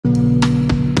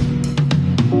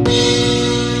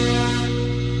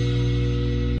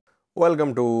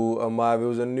Welcome to my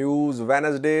views and news.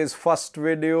 Wednesday's first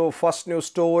news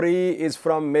story is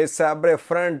from May Tsebre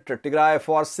front. Tigray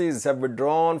forces have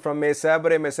withdrawn from May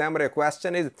Tsebre. May Tsebre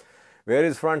question is, where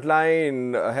is front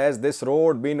line? Has this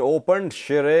road been opened?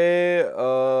 Shire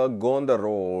Gonda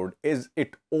road, is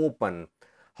it open?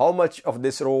 How much of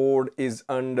this road is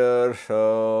under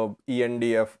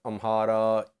ENDF,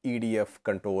 Amhara, EDF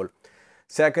control?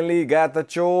 Secondly,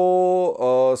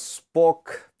 Getachew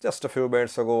spoke just a few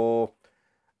minutes ago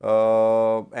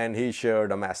and he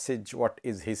shared a message. What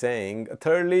is he saying?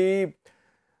 Thirdly,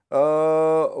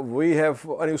 we have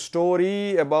a new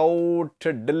story about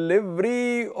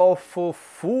delivery of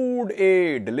food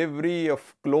aid, delivery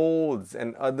of clothes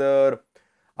and other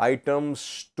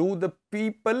items to the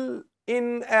people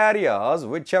in areas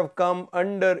which have come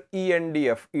under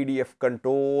ENDF, EDF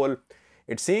control.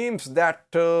 It seems that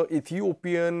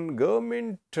Ethiopian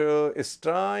government is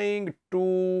trying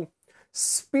to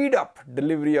speed up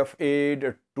delivery of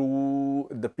aid to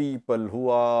the people who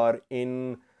are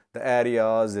in the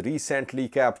areas recently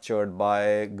captured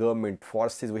by government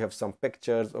forces. We have some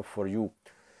pictures for you.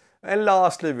 And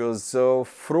lastly, was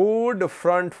FRUD,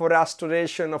 Front for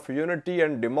Restoration of Unity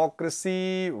and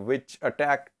Democracy, which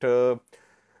attacked a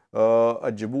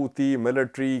Djibouti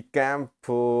military camp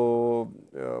more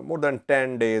than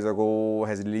 10 days ago,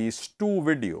 has released two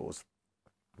videos.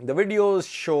 The videos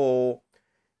show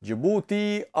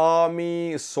Djibouti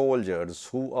army soldiers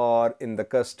who are in the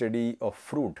custody of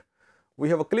FRUD. We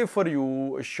have a clip for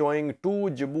you showing two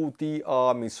Djibouti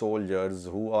army soldiers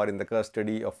who are in the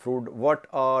custody of FRUD. What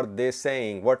are they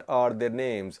saying? What are their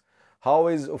names? How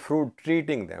is FRUD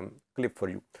treating them? Clip for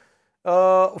you.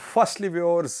 Firstly,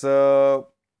 viewers,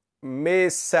 May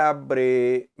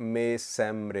Tsebre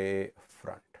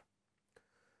front.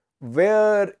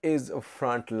 Where is a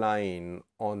front line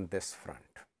on this front?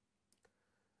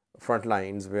 Front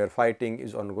lines where fighting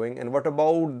is ongoing. And what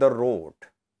about the road?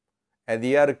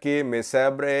 Adi May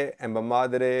Tsebre,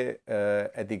 Madre,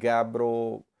 Adi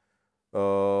Gebru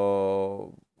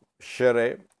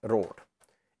May road.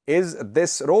 Is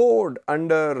this road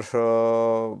under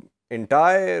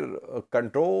entire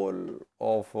control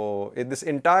of is this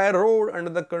entire road under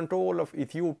the control of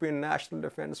Ethiopian National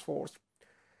Defense Force?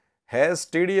 Has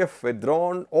TDF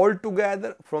withdrawn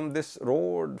altogether from this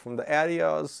road, from the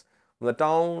areas, from the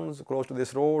towns close to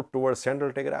this road towards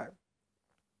central Tigray?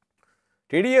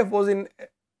 TDF was in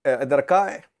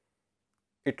Adarkai.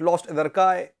 It lost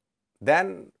Adarkai.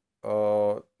 Then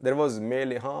there was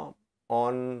Meliham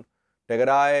on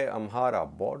Tigray Amhara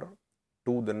border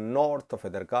to the north of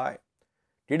Adarkai.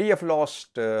 TDF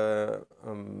lost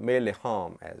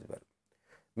Meliham as well.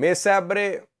 May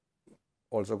Tsebre,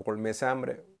 also called May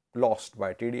Tsebre, lost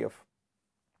by TDF.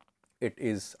 It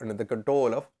is under the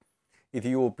control of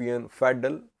Ethiopian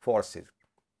Federal Forces,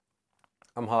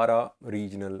 Amhara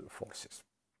Regional Forces.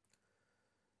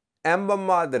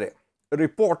 Madre,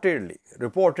 reportedly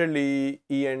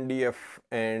ENDF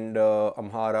and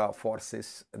Amhara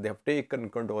forces, they have taken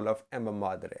control of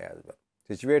Madre as well,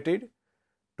 situated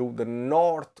to the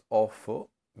north of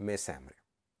May Tsebre.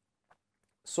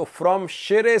 So from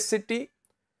Shire city,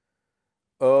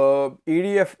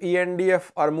 EDF,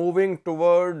 ENDF are moving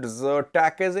towards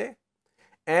Tigray,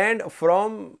 and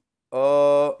from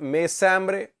May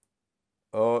Tsebre,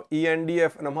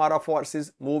 ENDF and Amhara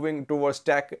forces moving towards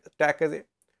Tigray.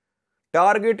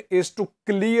 Target is to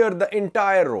clear the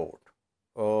entire road.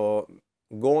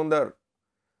 Gondar,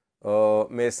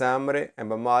 May Tsebre,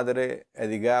 Madre,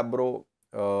 Adi Gebru,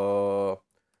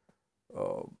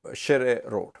 Shire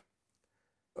road.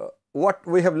 What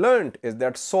we have learned is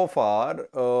that so far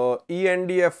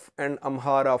ENDF and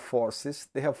Amhara forces,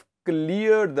 they have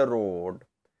cleared the road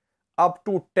up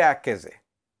to Tigray,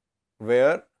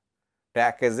 where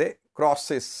Tigray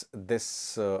crosses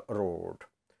this road.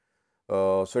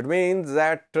 So it means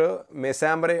that May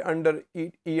Tsebre under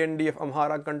ENDF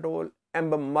Amhara control,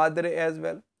 Madre as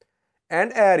well,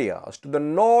 and areas to the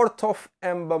north of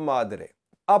Madre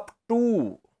up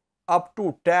to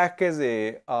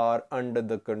Tigray are under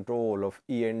the control of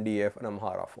ENDF and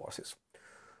Amhara forces.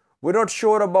 We're not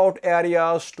sure about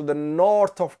areas to the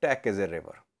north of Tigray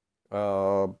river,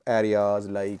 areas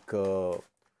like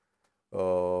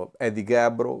Adi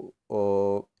Gebru,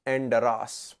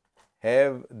 Endaras.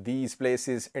 Have these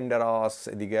places, Endaras,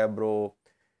 Adi Gebru,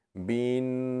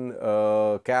 been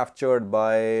captured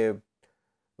by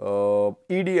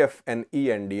EDF and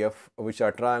ENDF, which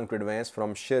are trying to advance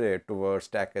from Shire towards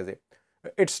Tigray?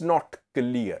 It's not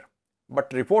clear, but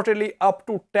reportedly up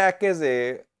to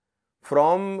Tigray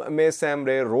from May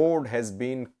Tsebre road has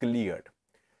been cleared.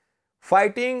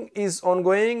 Fighting is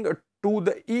ongoing to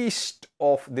the east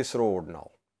of this road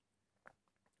now.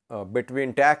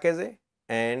 between Tigray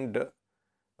and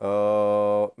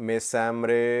May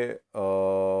Tsebre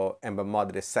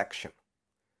Madre section.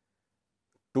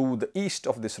 To the east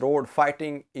of this road,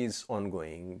 fighting is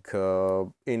ongoing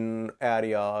in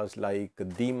areas like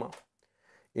Dima,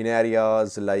 in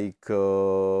areas like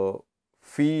Feel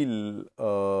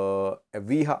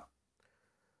Viha.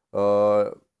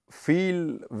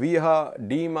 Feel, Viha,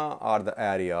 Dima are the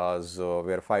areas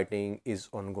where fighting is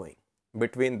ongoing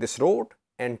between this road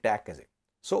and Tigray.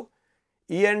 So,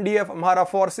 ENDF Amhara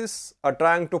forces are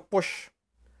trying to push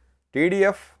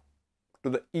TDF to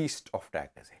the east of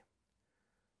Tigray.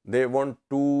 They want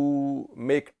to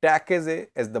make Tigray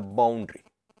as the boundary,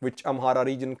 which Amhara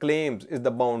region claims is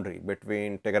the boundary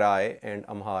between Tigray and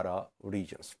Amhara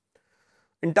regions.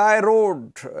 Entire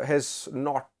road has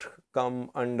not come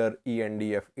under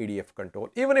ENDF, EDF control.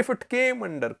 Even if it came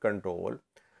under control,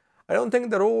 I don't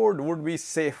think the road would be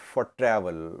safe for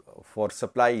travel, for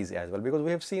supplies as well, because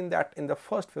we have seen that in the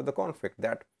first phase of the conflict,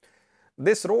 that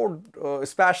this road,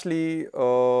 especially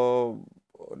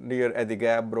near Adi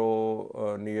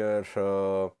Gebru, near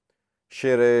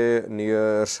Shire,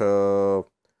 near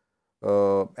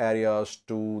areas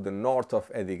to the north of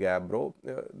Adi Gebru,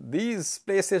 these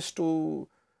places to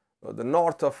the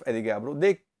north of Adi Gebru,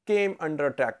 they came under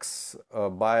attacks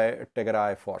by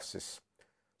Tigray forces.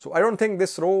 So I don't think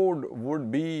this road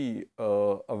would be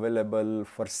available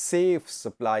for safe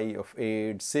supply of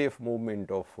aid, safe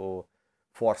movement of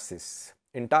forces.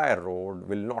 Entire road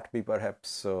will not be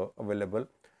perhaps available.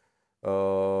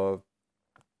 From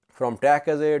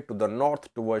Tigray to the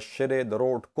north towards Shire, the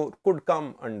road could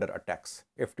come under attacks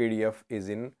if TDF is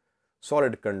in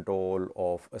solid control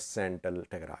of central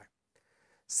Tigray.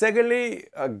 Secondly,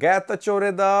 Getachew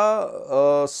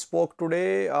Reda spoke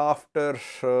today after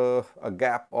a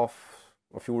gap of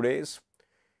a few days.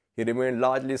 He remained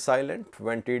largely silent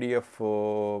when TDF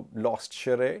lost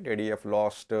Shire, TDF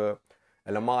lost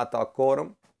Alamata,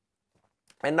 Quorum.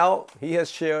 And now he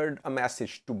has shared a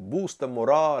message to boost the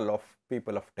morale of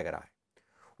people of Tigray.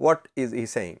 What is he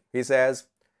saying? He says,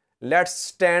 let's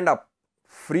stand up,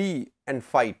 free and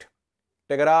fight.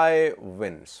 Tigray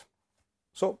wins.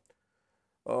 So,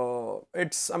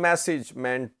 it's a message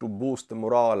meant to boost the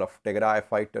morale of Tigray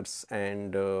fighters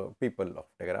and people of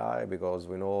Tigray, because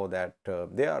we know that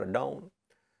they are down.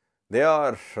 They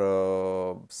are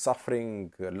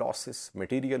suffering losses,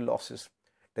 material losses,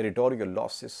 territorial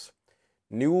losses.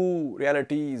 New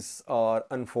realities are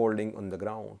unfolding on the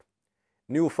ground.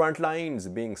 New front lines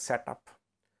being set up.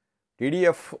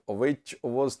 TDF, which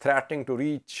was threatening to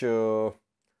reach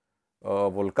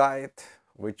Volkait,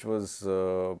 which was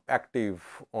active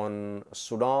on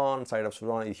Sudan, side of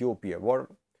Sudan, Ethiopia border,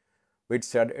 which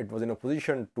said it was in a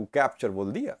position to capture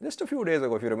Voldia. Just a few days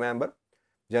ago, if you remember,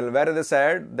 General Reda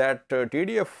said that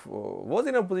TDF was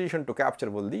in a position to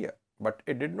capture Voldia, but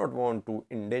it did not want to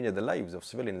endanger the lives of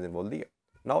civilians in Voldia.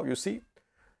 Now you see,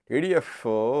 TDF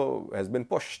has been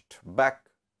pushed back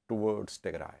towards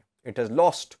Tigray. It has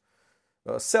lost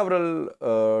several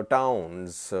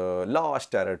towns,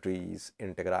 large territories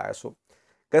in Tigray. So,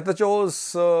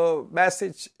 Getachew's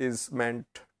message is meant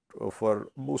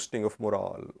for boosting of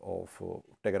morale of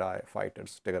Tigray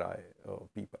fighters, Tigray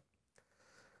people.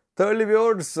 Thirdly,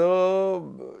 viewers,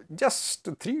 just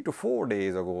 3 to 4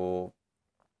 days ago,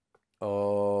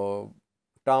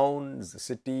 towns,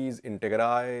 cities in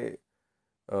Tigray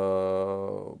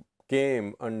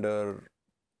came under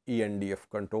ENDF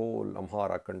control,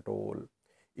 Amhara control,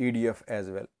 EDF as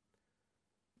well.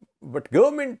 But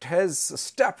government has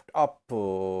stepped up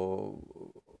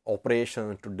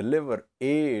operations to deliver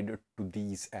aid to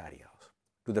these areas,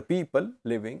 to the people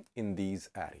living in these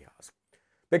areas.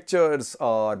 Pictures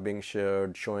are being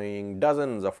shared showing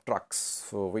dozens of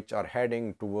trucks which are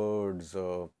heading towards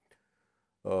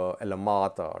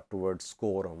Alamata, towards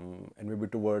Quorum, and maybe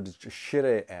towards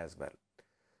Shire as well.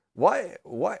 Why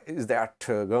is that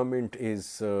government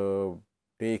is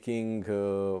taking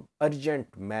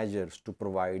urgent measures to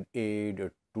provide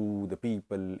aid to the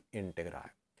people in Tigray?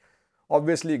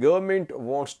 Obviously, government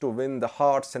wants to win the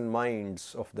hearts and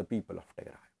minds of the people of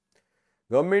Tigray.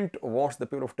 Government wants the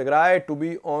people of Tigray to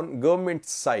be on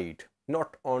government's side,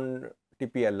 not on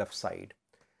TPLF side.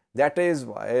 That is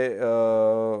why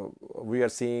we are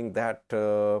seeing that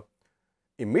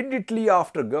immediately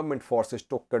after government forces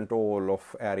took control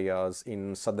of areas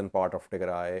in southern part of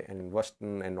Tigray and in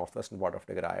western and northwestern part of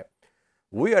Tigray,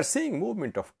 we are seeing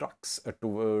movement of trucks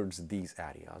towards these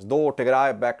areas. Though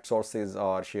Tigray-backed sources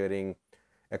are sharing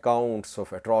accounts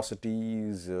of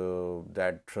atrocities,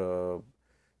 that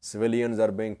civilians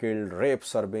are being killed,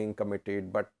 rapes are being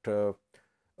committed, but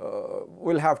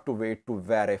we'll have to wait to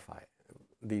verify.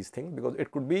 these things, because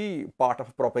it could be part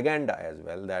of propaganda as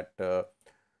well, that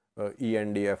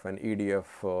ENDF and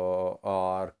EDF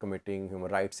are committing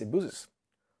human rights abuses.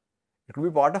 It could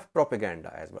be part of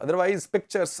propaganda as well. Otherwise,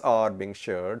 pictures are being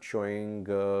shared showing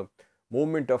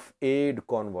movement of aid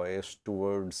convoys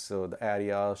towards the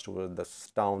areas, towards the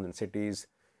towns and cities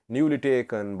newly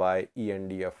taken by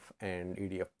ENDF and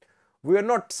EDF. We are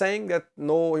not saying that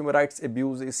no human rights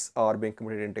abuses are being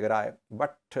committed in Tigray,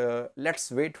 but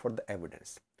let's wait for the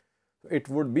evidence. It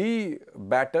would be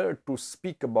better to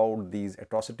speak about these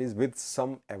atrocities with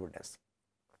some evidence.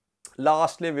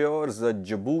 Lastly, viewers,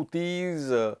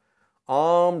 Djibouti's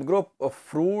armed group of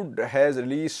FRUD has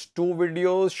released 2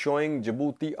 videos showing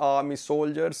Djibouti army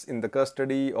soldiers in the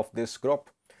custody of this group.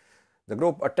 The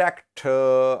group attacked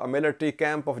a military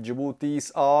camp of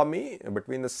Djibouti's army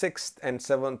between the 6th and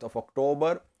 7th of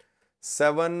October.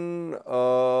 7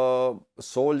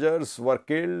 soldiers were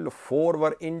killed, 4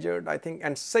 were injured, I think,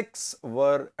 and 6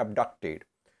 were abducted.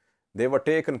 They were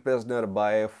taken prisoner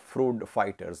by FRUD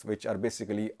fighters, which are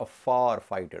basically Afar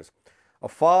fighters.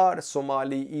 Afar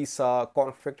Somali Isa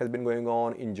conflict has been going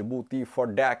on in Djibouti for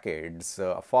decades.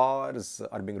 Afars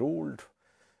are being ruled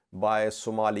by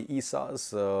Somali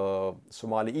Isas.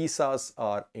 Somali Isas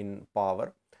are in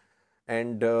power,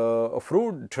 and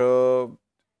FRUD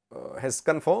has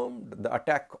confirmed the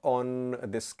attack on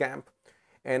this camp,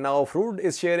 and now FRUD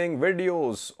is sharing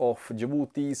videos of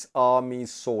Djibouti's army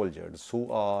soldiers who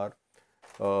are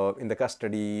in the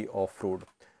custody of FRUD.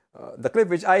 The clip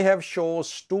which I have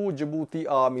shows 2 Djibouti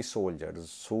army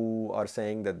soldiers who are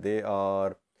saying that they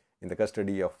are in the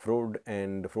custody of FRUD,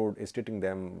 and FRUD is treating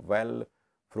them well.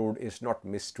 FRUD is not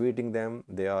mistreating them.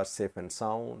 They are safe and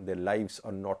sound. Their lives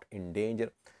are not in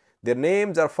danger. Their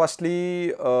names are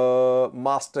firstly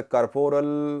Master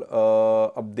Corporal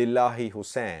Abdullahi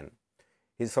Hussain.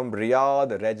 He's from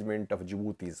Riyadh Regiment of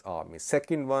Djibouti's army.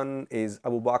 Second one is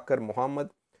Abu Bakr Muhammad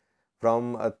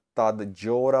from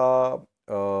Tadjora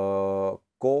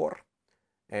Corps,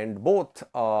 and both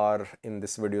are in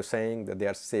this video saying that they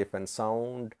are safe and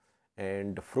sound,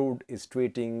 and FRUD is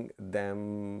treating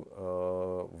them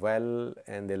well,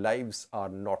 and their lives are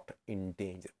not in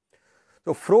danger.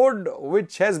 So FRUD,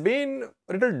 which has been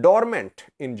a little dormant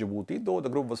in Djibouti, though the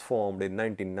group was formed in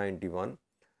 1991,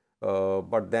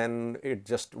 but then it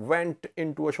just went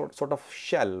into a sort of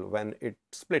shell when it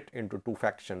split into 2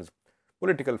 factions,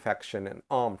 political faction and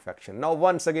armed faction. Now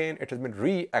once again it has been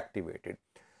reactivated.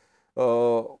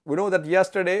 We know that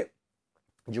yesterday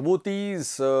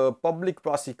Djibouti's public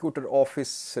prosecutor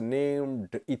office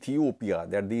named Ethiopia,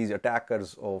 that these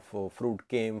attackers of FRUD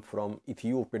came from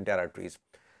Ethiopian territories.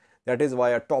 That is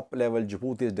why a top-level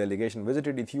Djibouti's delegation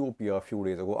visited Ethiopia a few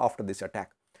days ago after this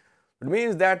attack. It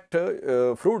means that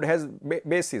FRUD has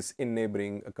bases in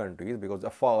neighboring countries, because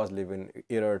Afars live in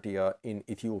Eritrea, in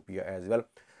Ethiopia as well.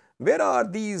 Where are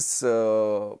these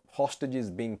hostages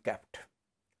being kept?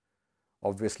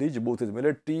 Obviously, Djibouti's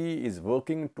military is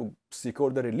working to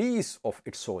secure the release of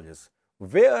its soldiers.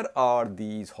 Where are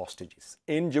these hostages?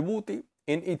 In Djibouti,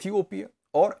 in Ethiopia,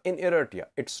 or in Eritrea?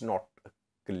 It's not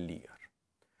clear.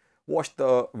 Watch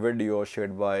the video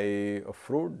shared by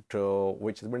FRUD,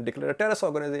 which has been declared a terrorist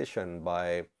organization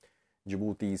by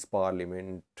Djibouti's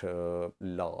parliament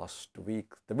last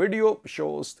week. The video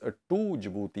shows 2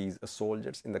 Djibouti's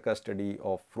soldiers in the custody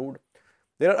of FRUD.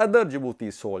 There are other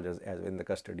Djibouti soldiers as in the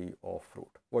custody of FRUD.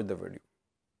 Watch the video.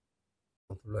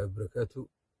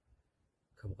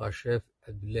 كبقى شيف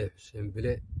عبد الله حسين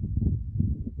بلي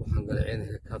وحنقل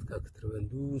عينه كات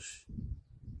كتربندوس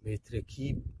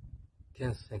ميتركيب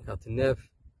كان سنكات الناف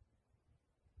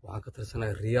وحن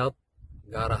كترسنا الرياض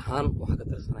قارهان وحن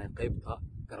كترسنا قيبتا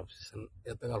قرب سن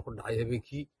دغال ku dhacay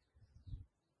habeenkii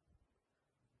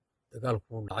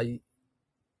dagaalku dhacay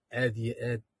aad iyo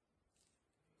aad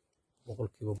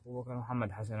boqolkiiba وكان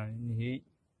محمد حسن إنهي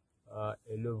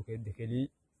اللي كده كلي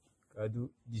كادو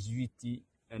 18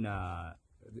 أنا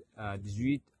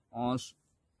 18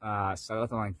 11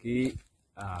 سنة كي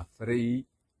فري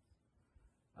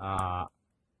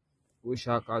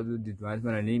وشا كادو ديتوانت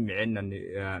مني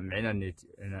معنا نت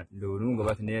لونو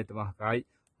قبات نيت ما كاي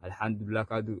الحمد لله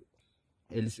كادو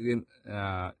السجن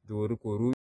دورو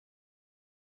كورو